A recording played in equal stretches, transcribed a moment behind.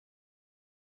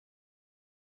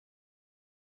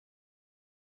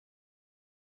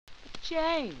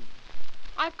shame.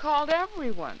 I've called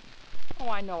everyone. Oh,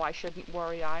 I know I shouldn't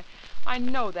worry. I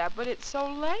know that, but it's so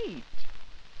late.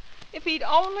 If he'd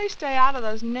only stay out of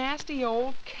those nasty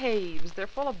old caves. They're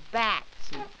full of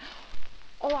bats.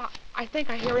 Oh, I think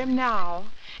I hear him now.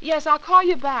 Yes, I'll call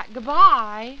you back.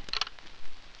 Goodbye.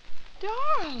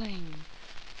 Darling,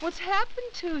 what's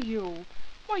happened to you?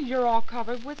 Why, you're all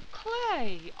covered with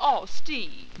clay. Oh,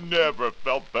 Steve. Never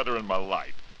felt better in my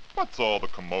life. What's all the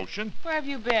commotion? Where have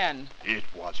you been? It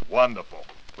was wonderful.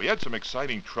 We had some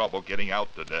exciting trouble getting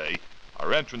out today.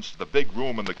 Our entrance to the big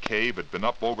room in the cave had been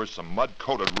up over some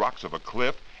mud-coated rocks of a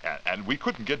cliff, and we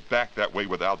couldn't get back that way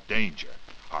without danger.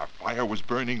 Our fire was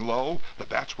burning low, the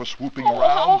bats were swooping around,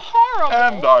 how horrible!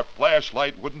 And our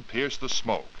flashlight wouldn't pierce the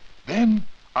smoke. Then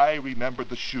I remembered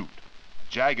the chute,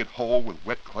 a jagged hole with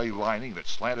wet clay lining that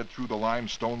slanted through the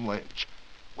limestone ledge.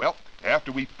 Well,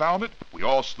 after we found it, we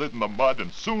all slid in the mud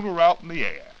and soon were out in the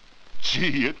air.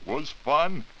 Gee, it was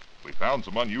fun. We found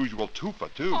some unusual tufa,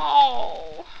 too.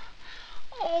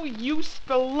 Oh, you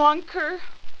spelunker.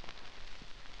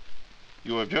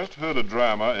 You have just heard a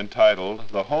drama entitled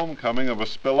The Homecoming of a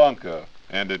Spelunker,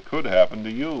 and it could happen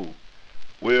to you.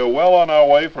 We are well on our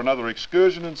way for another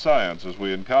excursion in science as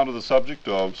we encounter the subject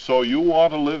of So You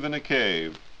Want to Live in a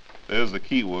Cave. There's the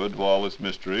keyword to all this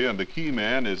mystery, and the key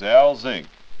man is Al Zink.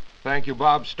 Thank you,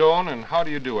 Bob Stone, and how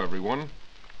do you do, everyone?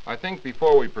 I think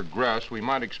before we progress, we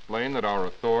might explain that our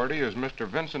authority is Mr.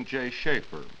 Vincent J.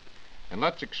 Schaefer. And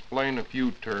let's explain a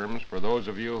few terms for those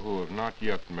of you who have not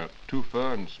yet met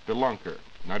tufa and spelunker,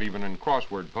 not even in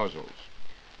crossword puzzles.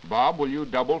 Bob, will you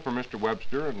double for Mr.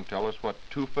 Webster and tell us what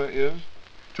tufa is?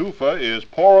 Tufa is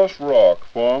porous rock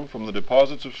formed from the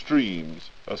deposits of streams.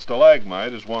 A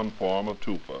stalagmite is one form of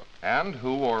tufa. And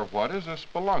who or what is a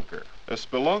spelunker? A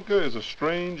spelunker is a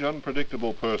strange,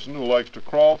 unpredictable person who likes to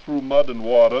crawl through mud and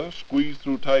water, squeeze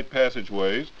through tight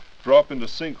passageways, drop into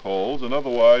sinkholes, and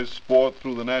otherwise sport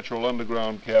through the natural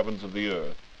underground caverns of the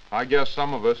earth. I guess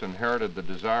some of us inherited the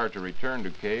desire to return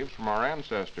to caves from our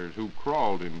ancestors who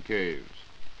crawled in caves.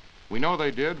 We know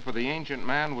they did, for the ancient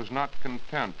man was not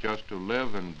content just to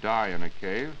live and die in a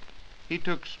cave. He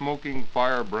took smoking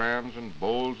firebrands and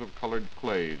bowls of colored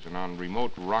clays, and on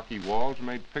remote rocky walls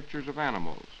made pictures of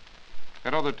animals.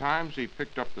 At other times he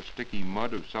picked up the sticky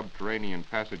mud of subterranean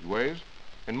passageways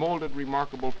and molded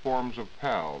remarkable forms of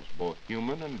pals, both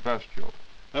human and bestial.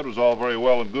 That was all very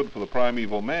well and good for the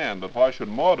primeval man, but why should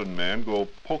modern man go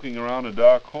poking around in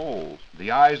dark holes?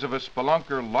 The eyes of a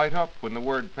spelunker light up when the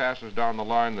word passes down the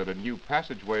line that a new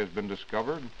passageway has been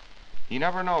discovered. He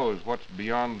never knows what's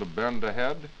beyond the bend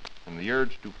ahead, and the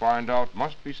urge to find out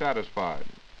must be satisfied.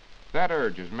 That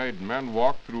urge has made men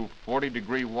walk through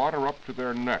 40-degree water up to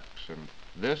their necks, and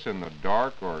this in the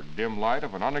dark or dim light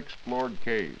of an unexplored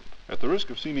cave. At the risk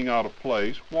of seeming out of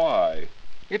place, why?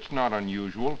 It's not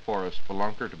unusual for a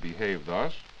spelunker to behave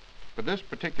thus, but this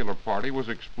particular party was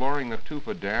exploring the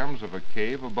tufa dams of a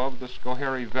cave above the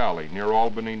Schoharie Valley near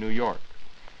Albany, New York.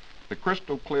 The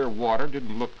crystal-clear water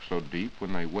didn't look so deep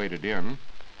when they waded in,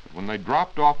 but when they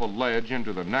dropped off a ledge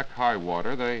into the neck-high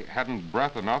water, they hadn't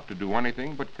breath enough to do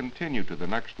anything but continue to the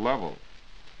next level.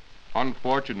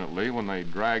 Unfortunately, when they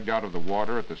dragged out of the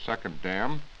water at the second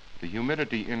dam, the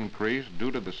humidity increase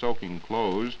due to the soaking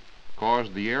clothes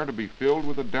caused the air to be filled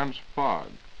with a dense fog.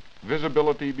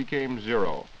 Visibility became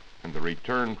zero, and the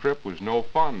return trip was no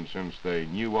fun since they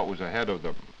knew what was ahead of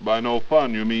them. By no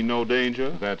fun, you mean no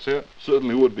danger? That's it.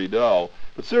 Certainly would be dull.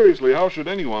 But seriously, how should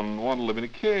anyone want to live in a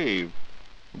cave?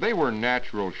 They were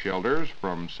natural shelters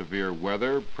from severe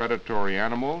weather, predatory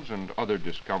animals, and other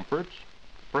discomforts.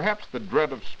 Perhaps the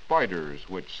dread of spiders,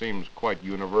 which seems quite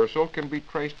universal, can be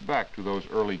traced back to those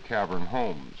early cavern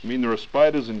homes. You mean there are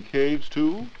spiders in caves,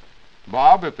 too?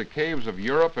 Bob, if the caves of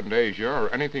Europe and Asia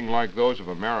are anything like those of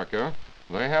America,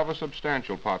 they have a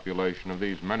substantial population of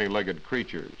these many-legged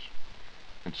creatures.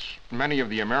 In many of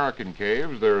the American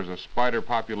caves, there is a spider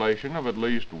population of at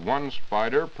least one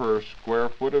spider per square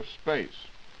foot of space.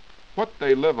 What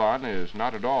they live on is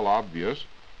not at all obvious,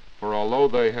 for although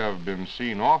they have been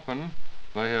seen often,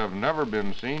 they have never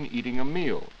been seen eating a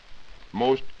meal.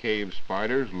 Most cave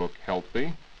spiders look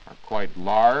healthy, are quite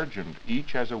large, and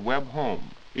each has a web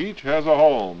home. Each has a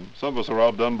home. Some of us are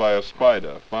outdone by a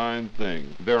spider. Fine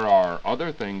thing. There are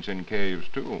other things in caves,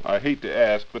 too. I hate to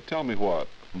ask, but tell me what.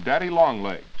 Daddy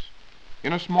Longlegs.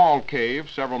 In a small cave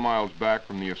several miles back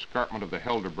from the escarpment of the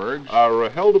Helderbergs. Are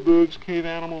Helderbergs cave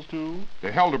animals, too?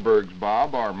 The Helderbergs,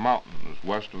 Bob, are mountains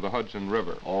west of the Hudson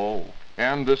River. Oh.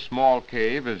 And this small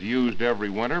cave is used every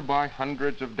winter by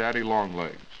hundreds of daddy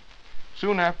longlegs.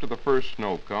 Soon after the first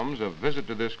snow comes, a visit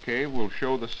to this cave will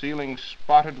show the ceiling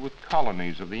spotted with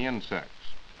colonies of the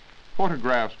insects.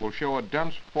 photographs will show a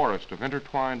dense forest of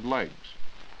intertwined legs.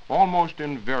 Almost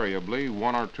invariably,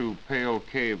 one or two pale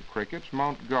cave crickets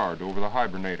mount guard over the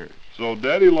hibernators. So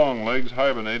daddy longlegs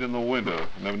hibernate in the winter.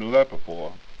 I never knew that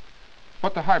before.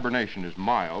 But the hibernation is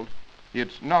mild.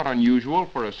 It's not unusual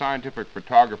for a scientific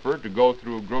photographer to go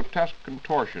through grotesque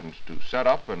contortions to set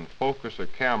up and focus a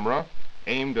camera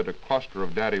aimed at a cluster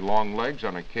of daddy longlegs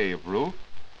on a cave roof,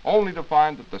 only to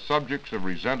find that the subjects have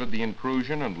resented the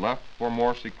intrusion and left for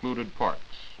more secluded parts.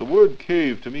 The word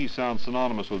cave to me sounds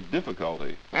synonymous with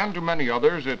difficulty. And to many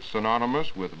others, it's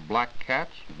synonymous with black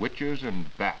cats, witches, and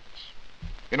bats.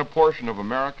 In a portion of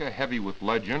America heavy with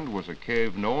legend was a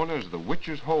cave known as the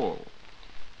Witch's Hole.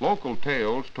 Local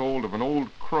tales told of an old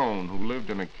crone who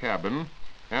lived in a cabin,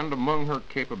 and among her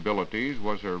capabilities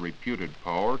was her reputed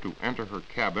power to enter her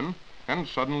cabin and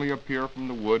suddenly appear from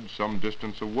the woods some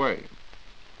distance away.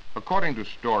 According to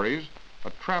stories, a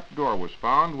trap door was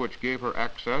found which gave her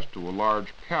access to a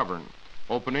large cavern,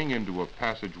 opening into a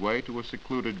passageway to a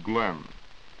secluded glen.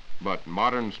 But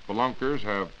modern spelunkers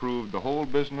have proved the whole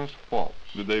business false.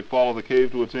 Did they follow the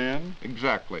cave to its end?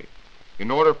 Exactly.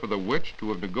 In order for the witch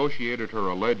to have negotiated her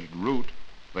alleged route,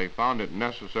 they found it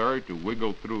necessary to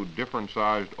wiggle through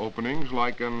different-sized openings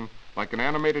like an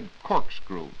animated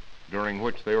corkscrew, during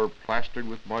which they were plastered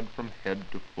with mud from head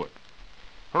to foot.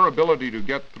 Her ability to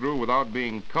get through without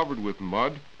being covered with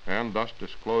mud, and thus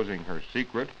disclosing her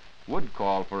secret, would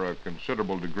call for a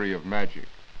considerable degree of magic.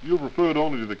 You've referred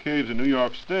only to the caves in New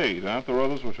York State. Aren't there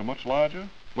others which are much larger?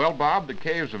 Well, Bob, the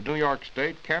caves of New York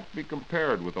State can't be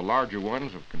compared with the larger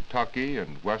ones of Kentucky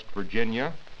and West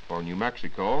Virginia or New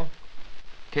Mexico.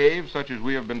 Caves such as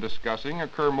we have been discussing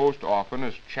occur most often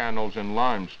as channels in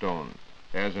limestone,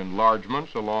 as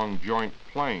enlargements along joint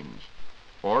plains,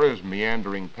 or as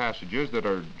meandering passages that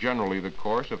are generally the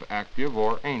course of active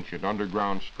or ancient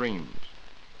underground streams.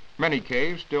 Many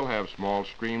caves still have small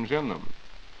streams in them.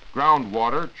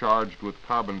 Groundwater charged with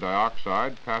carbon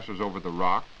dioxide passes over the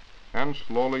rock and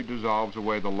slowly dissolves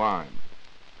away the lime.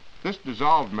 This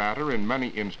dissolved matter, in many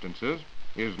instances,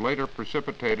 is later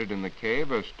precipitated in the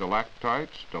cave as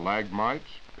stalactites, stalagmites,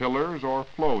 pillars, or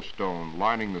flowstone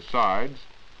lining the sides,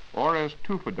 or as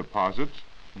tufa deposits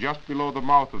just below the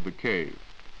mouth of the cave.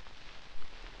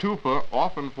 Tufa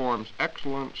often forms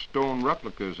excellent stone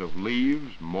replicas of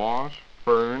leaves, moss,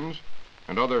 ferns,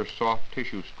 and other soft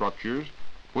tissue structures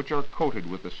which are coated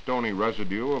with the stony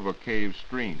residue of a cave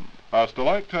stream. Are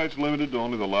stalactites limited to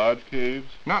only the large caves?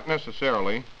 Not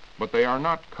necessarily, but they are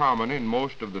not common in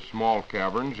most of the small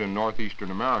caverns in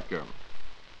northeastern America.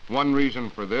 One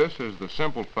reason for this is the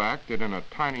simple fact that in a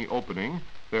tiny opening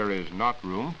there is not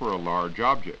room for a large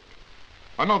object.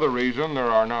 Another reason there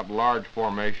are not large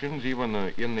formations even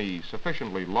in the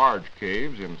sufficiently large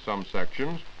caves in some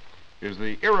sections is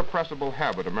the irrepressible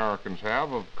habit Americans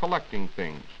have of collecting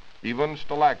things, even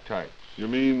stalactites. You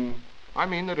mean? I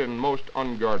mean that in most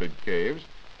unguarded caves,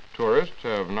 tourists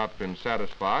have not been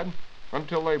satisfied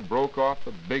until they broke off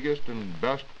the biggest and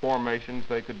best formations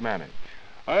they could manage.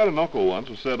 I had an uncle once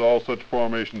who said all such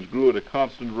formations grew at a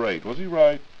constant rate. Was he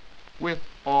right? With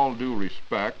all due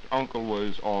respect, Uncle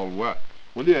was all wet.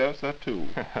 Well, yes, that too.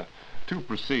 To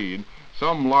proceed,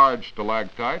 some large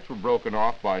stalactites were broken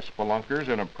off by spelunkers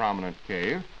in a prominent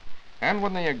cave, and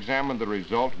when they examined the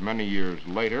result many years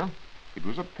later, it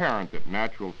was apparent that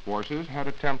natural forces had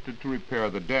attempted to repair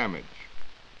the damage.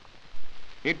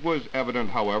 It was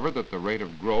evident, however, that the rate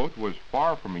of growth was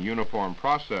far from a uniform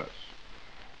process.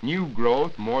 New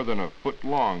growth more than a foot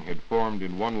long had formed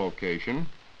in one location,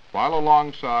 while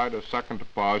alongside a second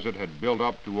deposit had built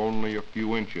up to only a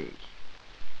few inches.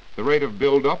 The rate of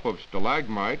buildup of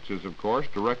stalagmites is, of course,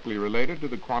 directly related to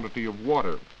the quantity of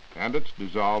water and its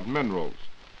dissolved minerals,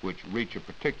 which reach a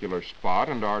particular spot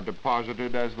and are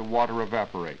deposited as the water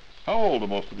evaporates. How old are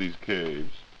most of these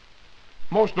caves?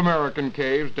 Most American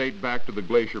caves date back to the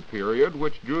glacier period,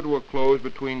 which drew to a close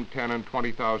between 10 and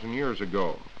 20,000 years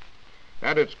ago.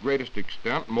 At its greatest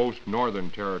extent, most northern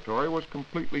territory was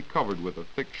completely covered with a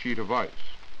thick sheet of ice.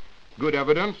 Good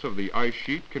evidence of the ice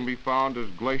sheet can be found as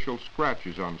glacial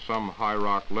scratches on some high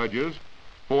rock ledges,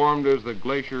 formed as the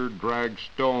glacier dragged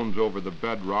stones over the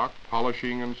bedrock,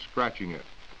 polishing and scratching it.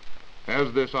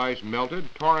 As this ice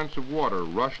melted, torrents of water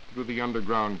rushed through the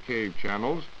underground cave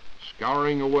channels,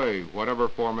 scouring away whatever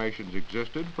formations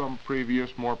existed from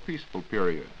previous, more peaceful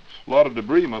periods. A lot of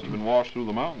debris must have been washed through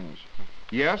the mountains.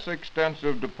 Yes,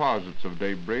 extensive deposits of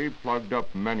debris plugged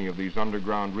up many of these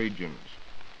underground regions.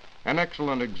 An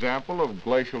excellent example of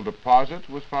glacial deposits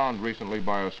was found recently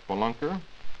by a spelunker.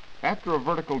 After a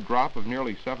vertical drop of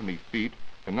nearly 70 feet,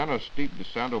 and then a steep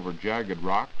descent over jagged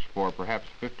rocks for perhaps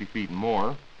 50 feet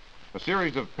more, A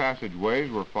series of passageways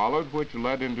were followed which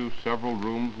led into several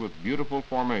rooms with beautiful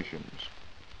formations.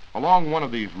 Along one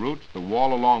of these routes, the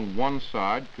wall along one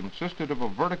side consisted of a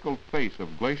vertical face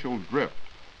of glacial drift,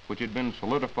 which had been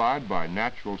solidified by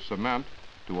natural cement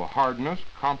to a hardness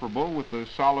comparable with the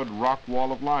solid rock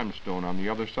wall of limestone on the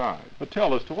other side. But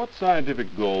tell us, to what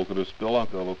scientific goal could a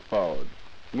spelunker look forward?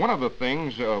 One of the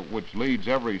things which leads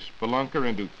every spelunker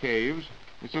into caves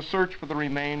is the search for the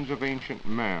remains of ancient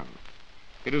man.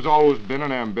 It has always been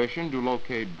an ambition to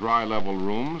locate dry level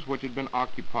rooms which had been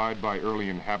occupied by early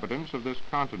inhabitants of this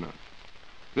continent.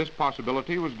 This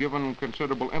possibility was given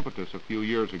considerable impetus a few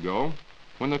years ago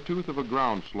when the tooth of a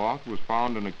ground sloth was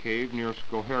found in a cave near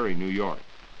Schoharie, New York.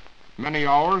 Many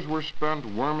hours were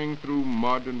spent worming through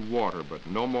mud and water, but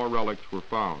no more relics were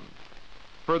found.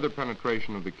 Further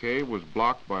penetration of the cave was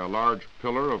blocked by a large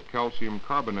pillar of calcium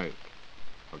carbonate.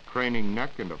 A craning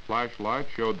neck and a flashlight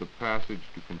showed the passage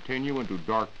to continue into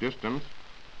dark distance,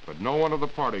 but no one of the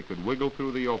party could wiggle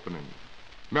through the opening.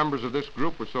 Members of this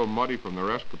group were so muddy from their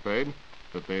escapade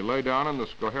that they lay down in the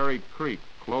Schoharie Creek,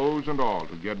 clothes and all,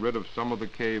 to get rid of some of the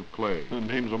cave clay. The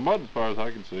names of mud as far as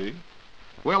I can see.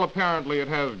 Well, apparently it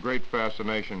has great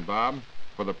fascination, Bob,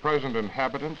 for the present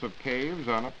inhabitants of caves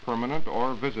on a permanent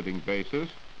or visiting basis.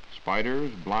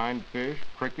 Spiders, blind fish,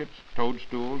 crickets,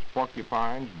 toadstools,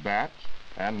 porcupines, bats,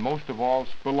 and most of all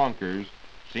spelunkers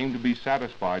seem to be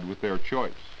satisfied with their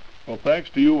choice. Well, thanks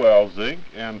to you, Al Zink,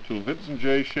 and to Vincent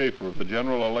J. Schaefer of the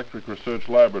General Electric Research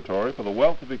Laboratory for the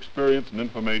wealth of experience and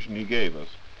information he gave us.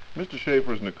 Mr.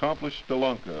 Schaefer is an accomplished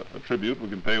spelunker, a tribute we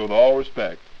can pay with all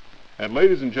respect. And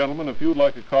ladies and gentlemen, if you'd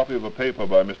like a copy of a paper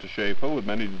by Mr. Schaefer with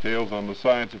many details on the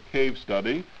science of cave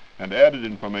study and added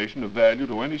information of value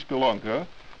to any spelunker,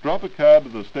 drop a card to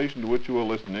the station to which you are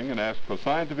listening and ask for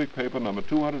scientific paper number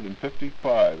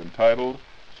 255, entitled,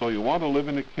 So You Want to Live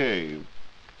in a Cave.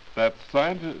 That's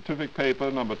scientific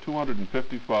paper number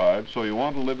 255, So You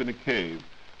Want to Live in a Cave,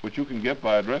 which you can get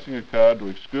by addressing a card to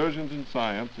Excursions in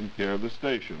Science in care of the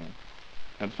station.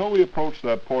 And so we approach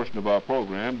that portion of our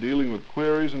program dealing with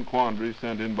queries and quandaries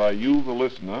sent in by you, the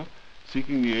listener,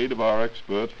 seeking the aid of our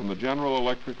experts from the General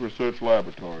Electric Research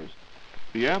Laboratories.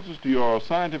 The answers to your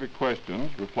scientific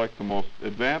questions reflect the most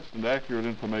advanced and accurate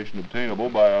information obtainable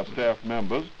by our staff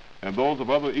members and those of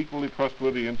other equally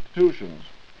trustworthy institutions.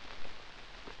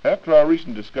 After our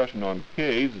recent discussion on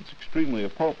caves, it's extremely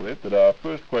appropriate that our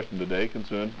first question today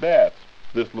concerns bats.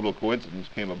 This little coincidence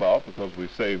came about because we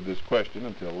saved this question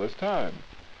until this time.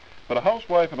 But a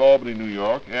housewife in Albany, New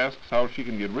York, asks how she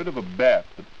can get rid of a bat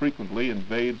that frequently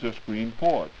invades her screen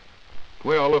porch.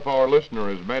 Well, if our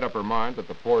listener has made up her mind that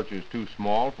the porch is too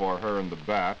small for her and the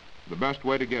bat, the best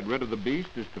way to get rid of the beast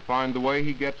is to find the way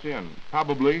he gets in,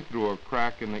 probably through a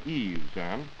crack in the eaves,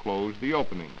 and close the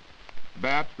opening.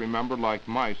 Bats, remember, like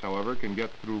mice, however, can get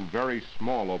through very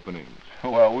small openings.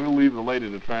 Well, we'll leave the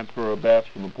lady to transfer her bats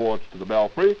from the porch to the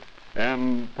belfry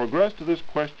and progress to this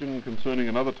question concerning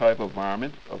another type of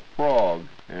varmint, a frog,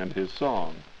 and his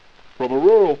song. From a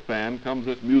rural fan comes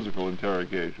this musical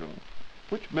interrogation.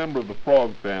 Which member of the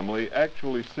frog family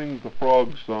actually sings the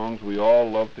frog songs we all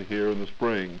love to hear in the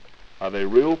spring? Are they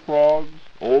real frogs,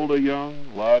 old or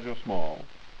young, large or small?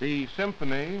 The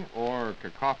symphony or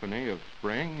cacophony of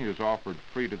spring is offered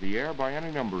free to the air by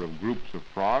any number of groups of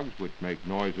frogs which make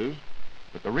noises,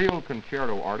 but the real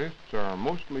concerto artists are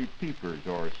mostly peepers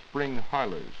or spring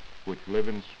hylers which live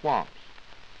in swamps,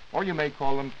 or you may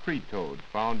call them tree toads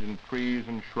found in trees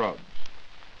and shrubs.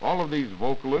 All of these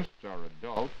vocalists are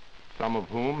adult, some of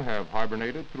whom have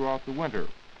hibernated throughout the winter,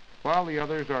 while the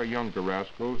others are younger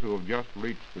rascals who have just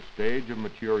reached the stage of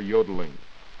mature yodeling.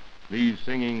 These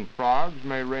singing frogs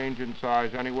may range in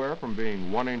size anywhere from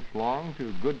being 1 inch long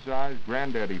to good-sized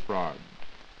granddaddy frogs.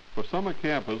 For summer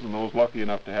campers and those lucky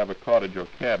enough to have a cottage or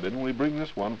cabin, we bring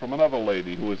this one from another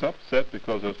lady who is upset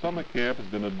because her summer camp has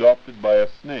been adopted by a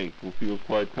snake who feels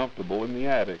quite comfortable in the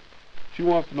attic. She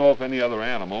wants to know if any other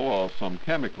animal or some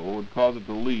chemical would cause it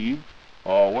to leave,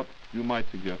 or what you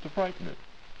might suggest to frighten it.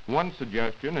 One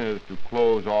suggestion is to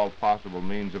close all possible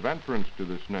means of entrance to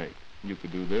the snake. You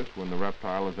could do this when the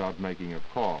reptile is out making a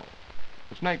call.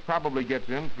 The snake probably gets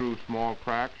in through small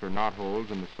cracks or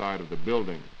knotholes in the side of the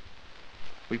building.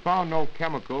 We found no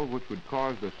chemical which would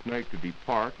cause the snake to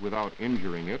depart without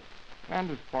injuring it, and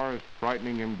as far as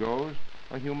frightening him goes,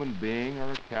 a human being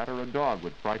or a cat or a dog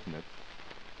would frighten it.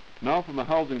 Now, from the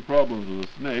housing problems of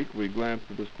the snake, we glance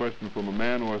at this question from a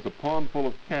man who has a pond full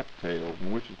of cattails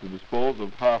and wishes to dispose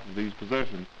of half of these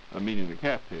possessions, meaning the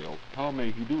cattails. How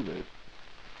may he do this?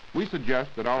 We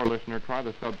suggest that our listener try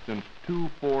the substance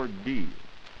 2,4-D.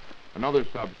 Another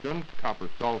substance, copper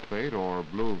sulfate or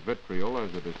blue vitriol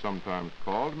as it is sometimes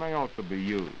called, may also be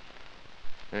used.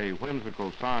 A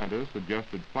whimsical scientist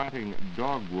suggested planting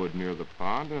dogwood near the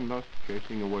pond and thus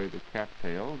chasing away the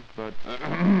cattails, but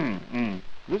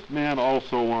This man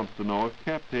also wants to know if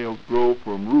cattails grow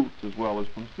from roots as well as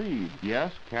from seeds.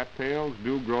 yes, cattails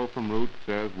do grow from roots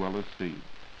as well as seeds.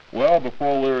 Well,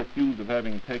 before we're accused of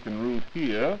having taken root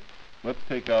here, let's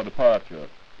take our departure.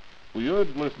 We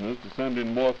urge listeners to send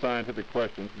in more scientific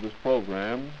questions to this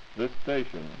program, this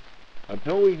station.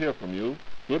 Until we hear from you,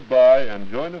 goodbye, and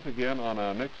join us again on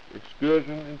our next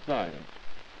Excursion in Science.